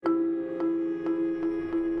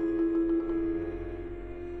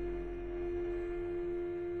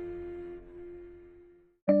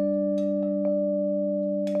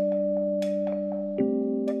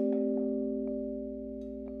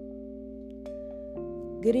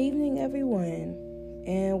Good evening, everyone,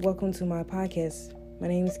 and welcome to my podcast. My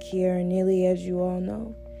name is Kiara Neely, as you all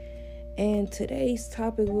know, and today's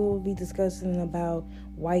topic we will be discussing about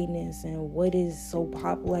whiteness and what is so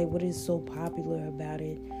popular about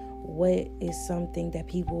it. What is something that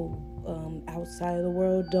people outside of the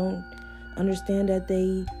world don't understand that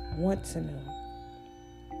they want to know.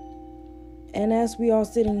 And as we all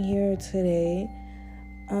sitting here today,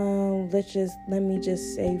 let me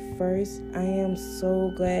just say first, I am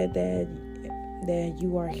so glad that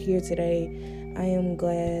you are here today. I am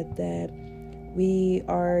glad that we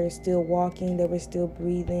are still walking, that we're still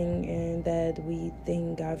breathing, and that we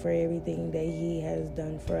thank God for everything that He has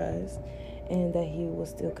done for us, and that He will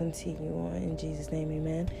still continue on. In Jesus' name,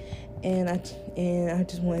 Amen. And I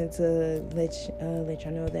just wanted to let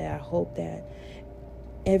y'all know that I hope that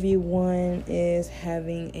everyone is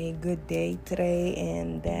having a good day today,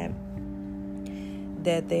 and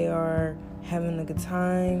that they are having a good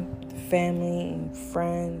time, family and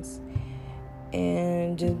friends,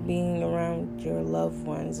 and just being around your loved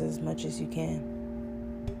ones as much as you can.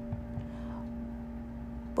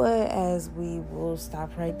 But as we will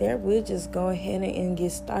stop right there, we'll just go ahead and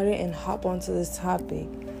get started and hop onto this topic.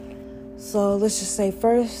 So let's just say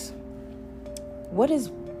first, what is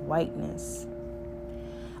whiteness?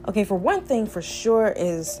 Okay, for one thing for sure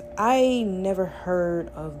is I never heard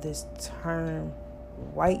of this term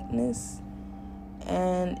whiteness,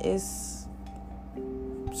 and it's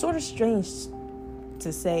sort of strange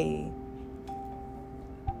to say,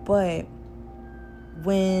 but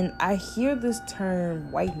when I hear this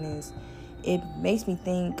term whiteness, it makes me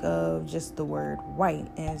think of just the word white.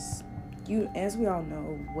 As we all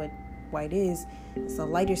know what white is, it's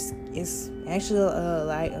actually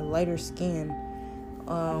a lighter skin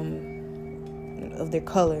of their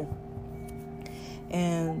color.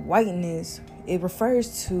 And whiteness, it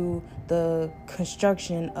refers to the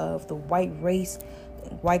construction of the white race,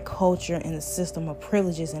 white culture, and the system of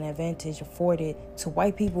privileges and advantage afforded to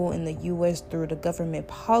white people in the U.S. through the government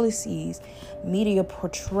policies, media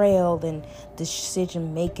portrayal, and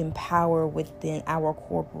decision-making power within our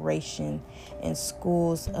corporation and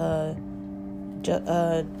schools,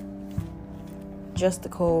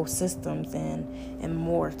 justical systems, and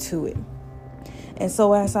more to it. And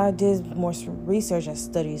so as I did more research and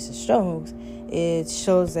studies, it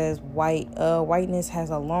shows as whiteness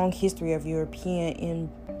has a long history of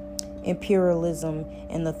European imperialism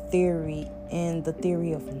and the theory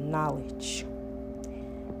of knowledge.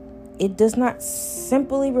 It does not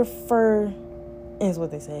simply refer, is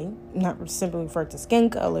what they say, not simply refer to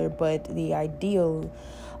skin color, but the ideal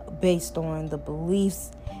based on the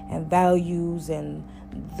beliefs and values and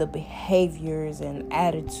the behaviors and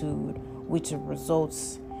attitude which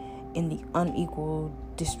results in the unequal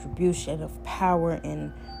distribution of power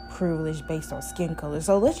and privilege based on skin color.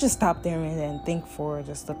 So let's just stop there and think for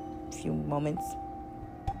just a few moments.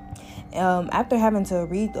 After having to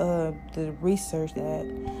read the research that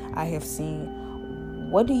I have seen,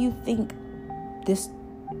 what do you think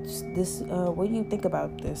what do you think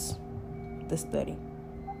about this study?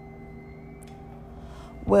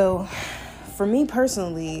 Well, for me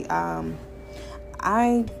personally,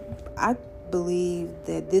 I believe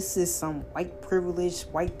that this is some white privilege,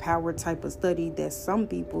 white power type of study that some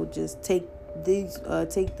people just take this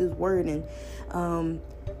word and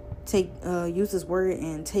use this word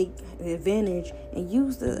and take advantage and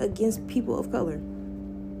use it against people of color.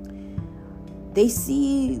 They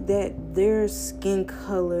see that their skin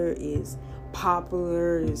color is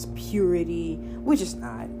popular, is purity, which is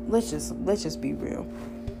not. Let's just be real.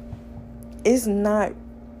 It's not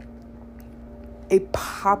a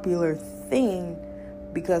popular thing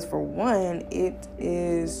because, for one,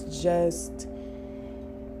 it's just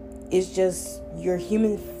your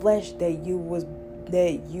human flesh that you was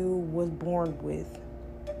born with,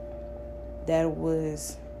 that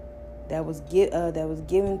was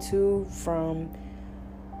given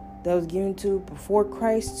to before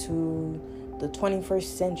Christ to the 21st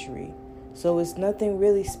century. So it's nothing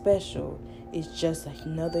really special. It's just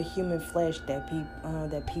another human flesh that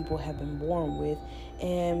people have been born with,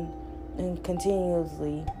 and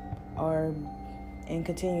continuously are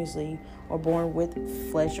born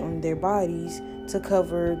with flesh on their bodies to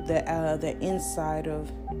cover the inside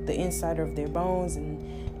of their bones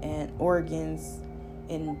and organs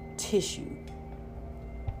and tissue.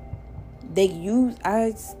 They use,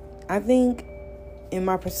 I think, in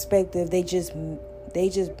my perspective, they just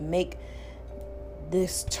make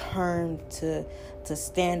this term to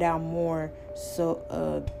stand out more,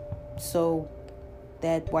 so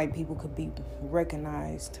that white people could be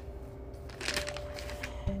recognized.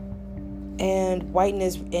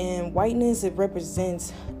 whiteness, it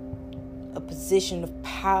represents a position of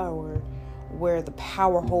power where the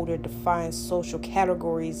power holder defines social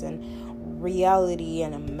categories and reality,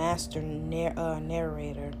 and a master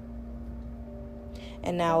narrator.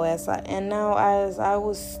 And now as I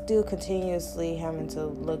was still continuously having to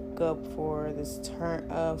look up for this term,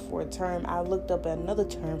 I looked up another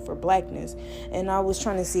term for blackness, and I was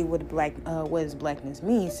trying to see what does blackness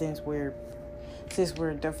mean, since we're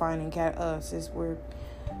defining since we're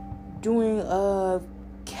doing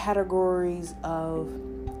categories of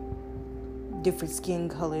different skin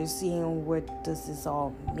colors, seeing what does this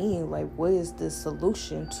all mean, like what is the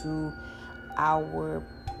solution to our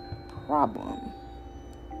problem.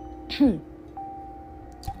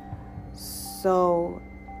 So,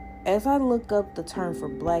 as I look up the term for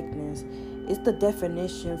blackness, it's the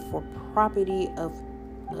definition for property of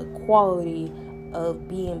the quality of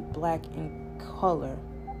being black in color,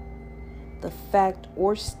 the fact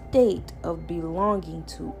or state of belonging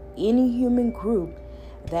to any human group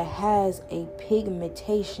that has a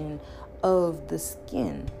pigmentation of the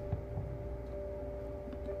skin.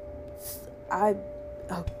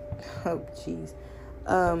 Jeez.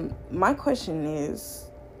 My question is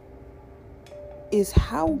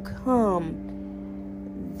how come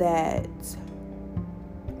that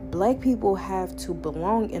black people have to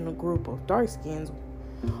belong in a group of dark skins,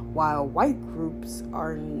 while white groups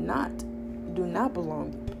do not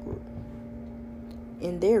belong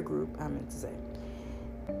in their group, I meant to say.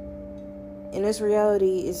 And this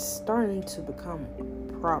reality is starting to become a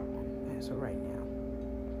problem as of right now.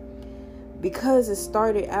 Because it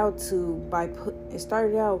started out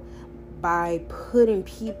by putting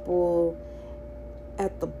people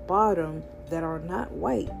at the bottom that are not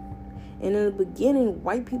white. And in the beginning,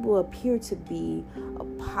 white people appeared to be a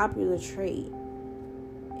popular trait,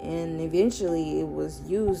 and eventually it was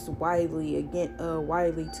used widely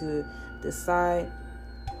to decide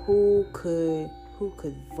who could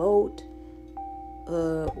vote,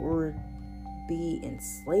 or be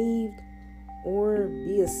enslaved, or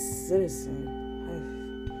be a citizen,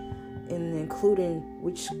 and including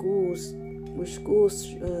which schools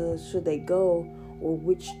should they go, or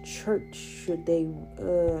which church should they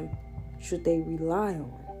rely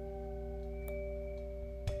on,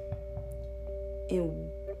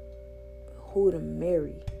 and who to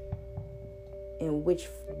marry, and which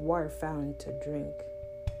water fountain to drink,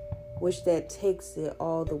 which that takes it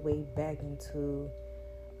all the way back into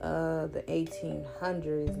the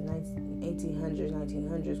 1800s,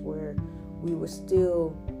 1900s, where we were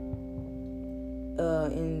still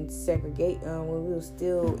in segregation,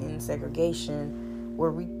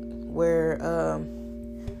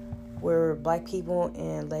 where black people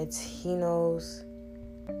and Latinos,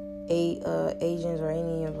 Asians or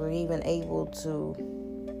Indians were even able to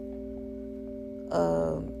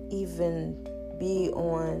even be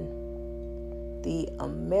on the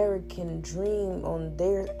American dream on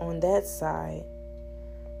that side,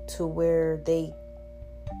 to where they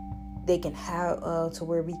can have to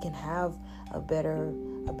where we can have a better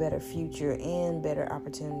future and better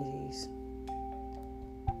opportunities.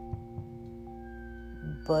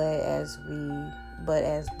 But as we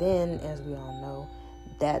all know,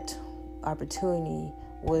 that opportunity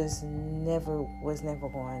wasn't never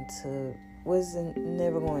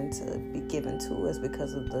going to be given to us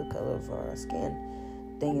because of the color of our skin.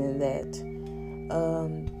 Thinking that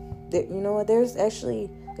there's actually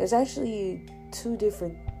two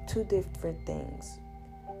different things.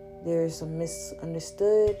 There's a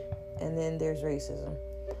misunderstood, and then there's racism.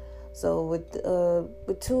 So with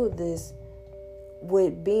two of this,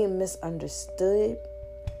 with being misunderstood,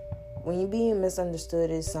 when you're being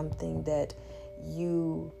misunderstood is something that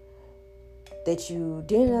you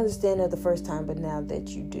didn't understand at the first time, but now that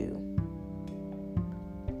you do,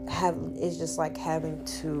 it's just like having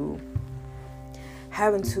to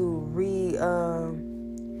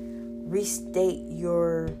restate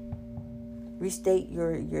your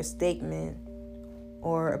statement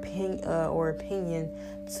or opinion,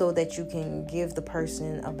 so that you can give the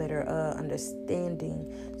person a better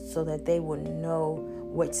understanding, so that they will know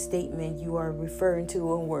what statement you are referring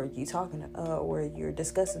to and what you're talking or you're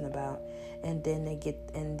discussing about, and then they get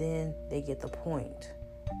the point.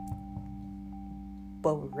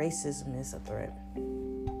 But racism is a threat.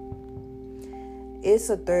 It's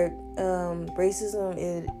a threat. Racism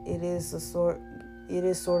it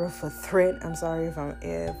is sort of a threat. I'm sorry if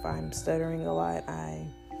I'm stuttering a lot.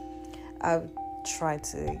 I've tried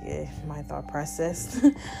to get my thought process,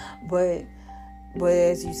 but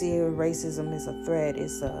as you see, racism is a threat.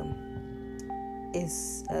 It's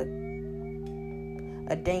a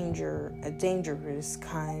a dangerous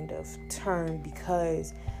kind of term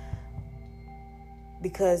because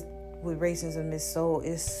with racism is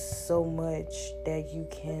so much that you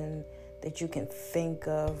can think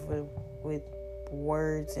of with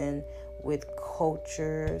words and with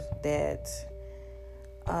culture that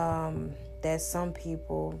some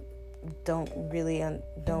people don't really understand,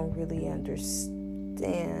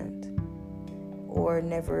 or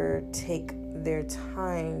never take their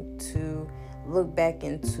time to look back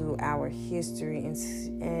into our history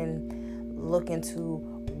and look into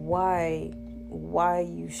why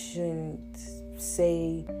you shouldn't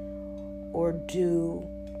say or do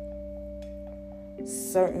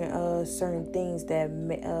certain things that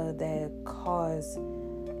cause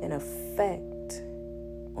an effect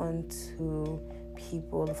onto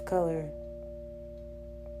people of color.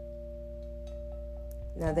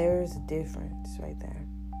 Now there's a difference right there.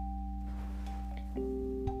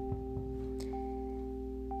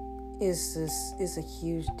 It's a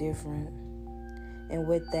huge difference. And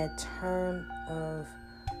with that term of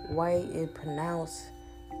white, it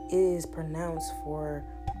is pronounced for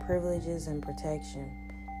privileges and protection,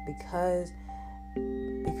 because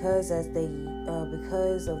of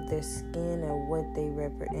their skin and what they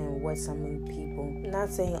represent, and what some people, not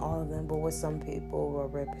saying all of them, but what some people are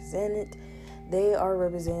represented. They are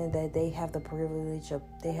represented that they have privilege of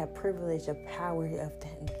power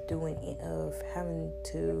of having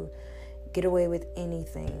to get away with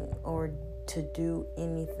anything or to do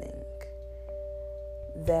anything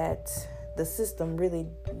that the system really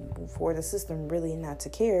not to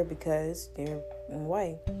care, because they're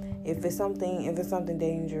white. If it's something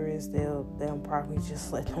dangerous, they'll probably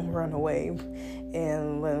just let them run away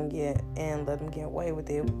and let them get away with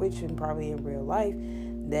it, which in probably in real life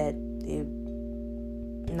that it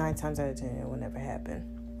 9 times out of 10 it will never happen.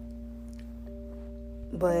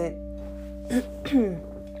 But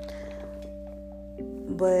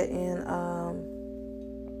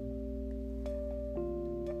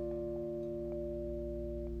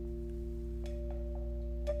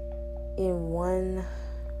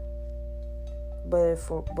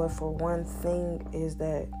for one thing is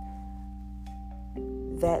that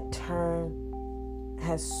term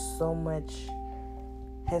has so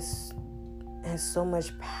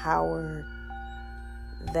much power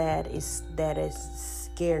that is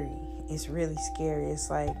scary. It's really scary. It's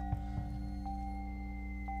like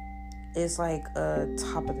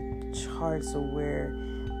top of the charts of where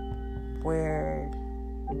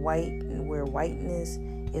whiteness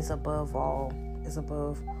is above all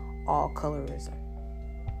colorism.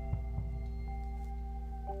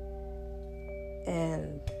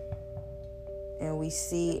 And we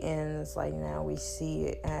see, and it's like now we see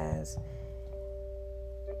it as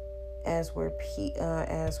where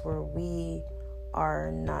we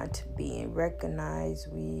are not being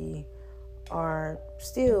recognized, we are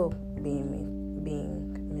still being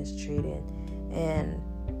mistreated, and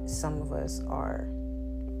some of us are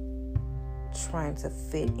trying to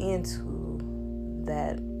fit into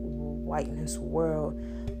that whiteness world,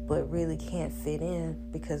 but really can't fit in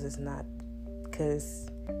because it's not us.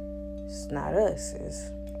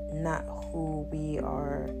 It's not who we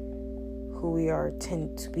are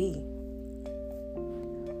tend to be,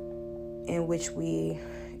 in which we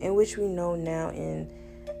know now in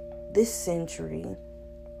this century.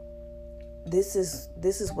 This is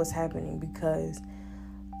what's happening because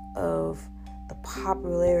of the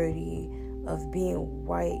popularity of being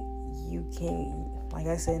white. You can, like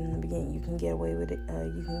I said in the beginning, you can get away with it.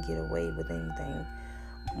 You can get away with anything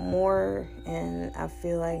more, and I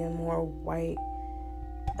feel like in more white,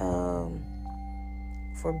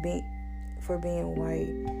 for being white,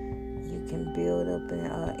 you can build up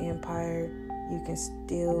an empire. You can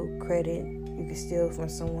steal credit. You can steal from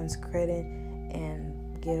someone's credit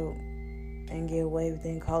and get away with it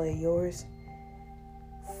and call it yours.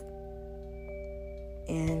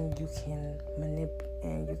 And you can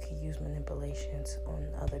use manipulations on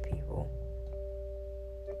other people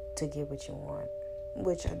to get what you want,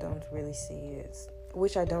 which I don't really see it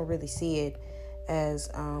as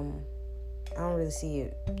I don't really see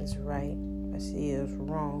it as right. I see it as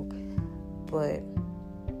wrong. But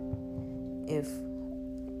if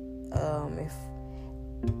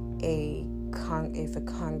a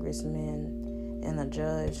congressman and a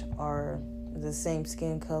judge are the same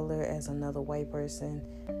skin color as another white person,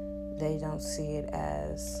 they don't see it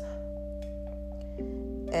as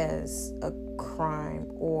a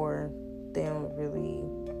crime, or they don't really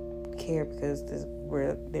care because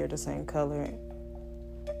they're the same color.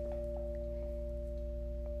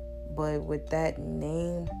 But with that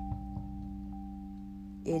name,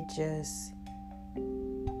 it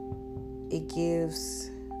it gives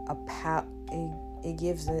a it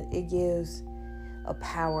gives a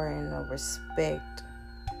power and a respect.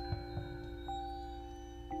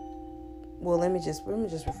 Well, let me just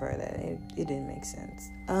refer that. It didn't make sense.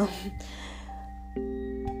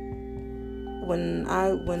 When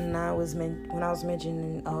I was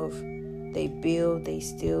mentioning of they build, they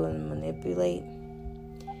steal, and manipulate,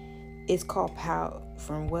 it's called power.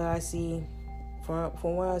 From what I see, from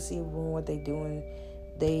what they doing,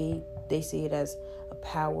 they see it as a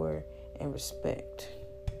power and respect,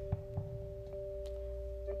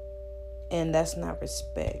 and that's not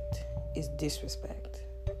respect. It's disrespect.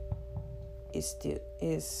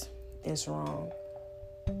 It's wrong.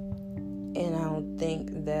 And I don't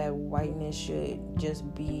think that whiteness should just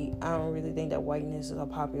be, I don't really think that whiteness is a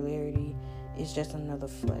popularity. It's just another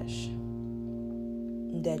flesh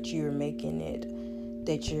that you're making it,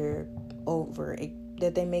 that you're over,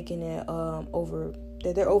 that they're making it over,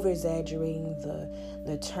 that they're over exaggerating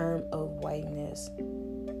the term of whiteness.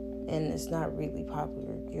 And it's not really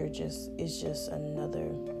popular. It's just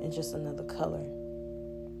another color.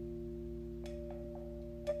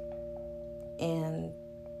 And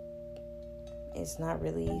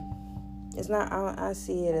I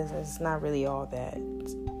see it as it's not really all that.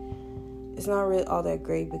 It's not really all that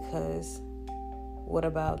great, because what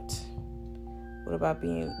about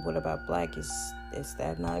black? Is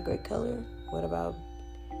that not a great color? What about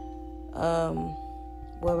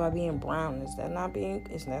being brown? That's not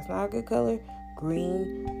a good color?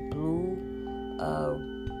 Green, blue,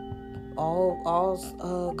 all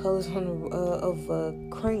colors of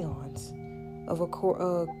crayons, of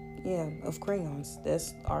crayons.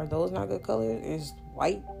 Are those not good colors? Is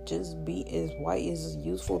white is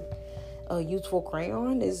useful? A useful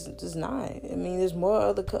crayon is just not. I mean, there's more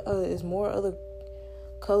other colors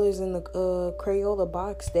in the Crayola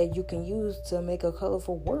box that you can use to make a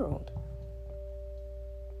colorful world,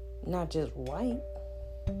 not just white.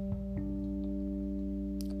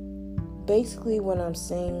 Basically, what I'm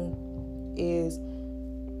saying is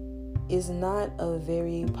not a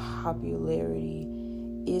very popularity.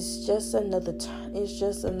 It's just another term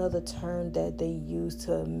that they use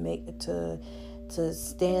to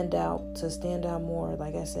stand out more,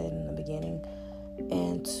 like I said in the beginning,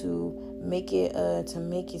 and to make it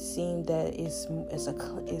seem that it's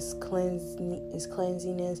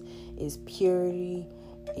cleanliness, it's purity,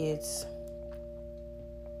 it's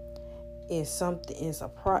something, it's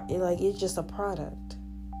just a product,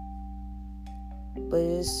 but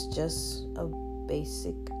it's just a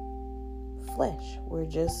basic flesh. We're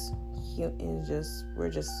just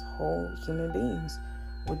whole human beings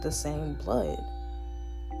with the same blood.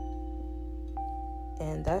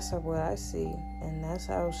 And that's what I see, and that's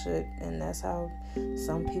how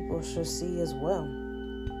some people should see as well.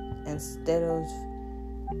 Instead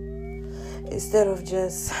of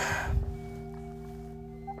just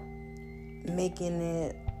making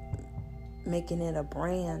it a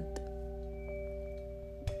brand.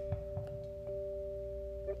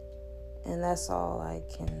 And that's all I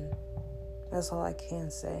can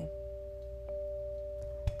say.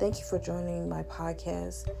 Thank you for joining my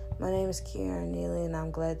podcast. My name is Kiara Neely, and I'm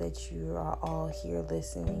glad that you are all here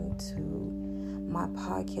listening to my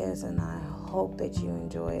podcast, and I hope that you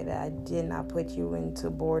enjoy it. I did not put you into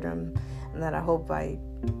boredom, and that I hope hope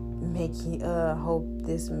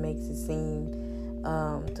this makes it seem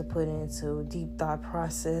to put into deep thought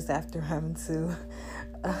process after having to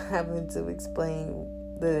explain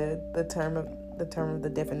the term of the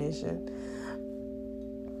definition,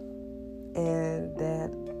 and that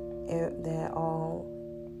all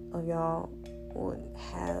of y'all would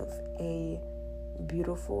have a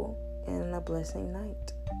beautiful and a blessing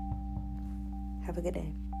night. Have a good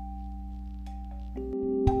day.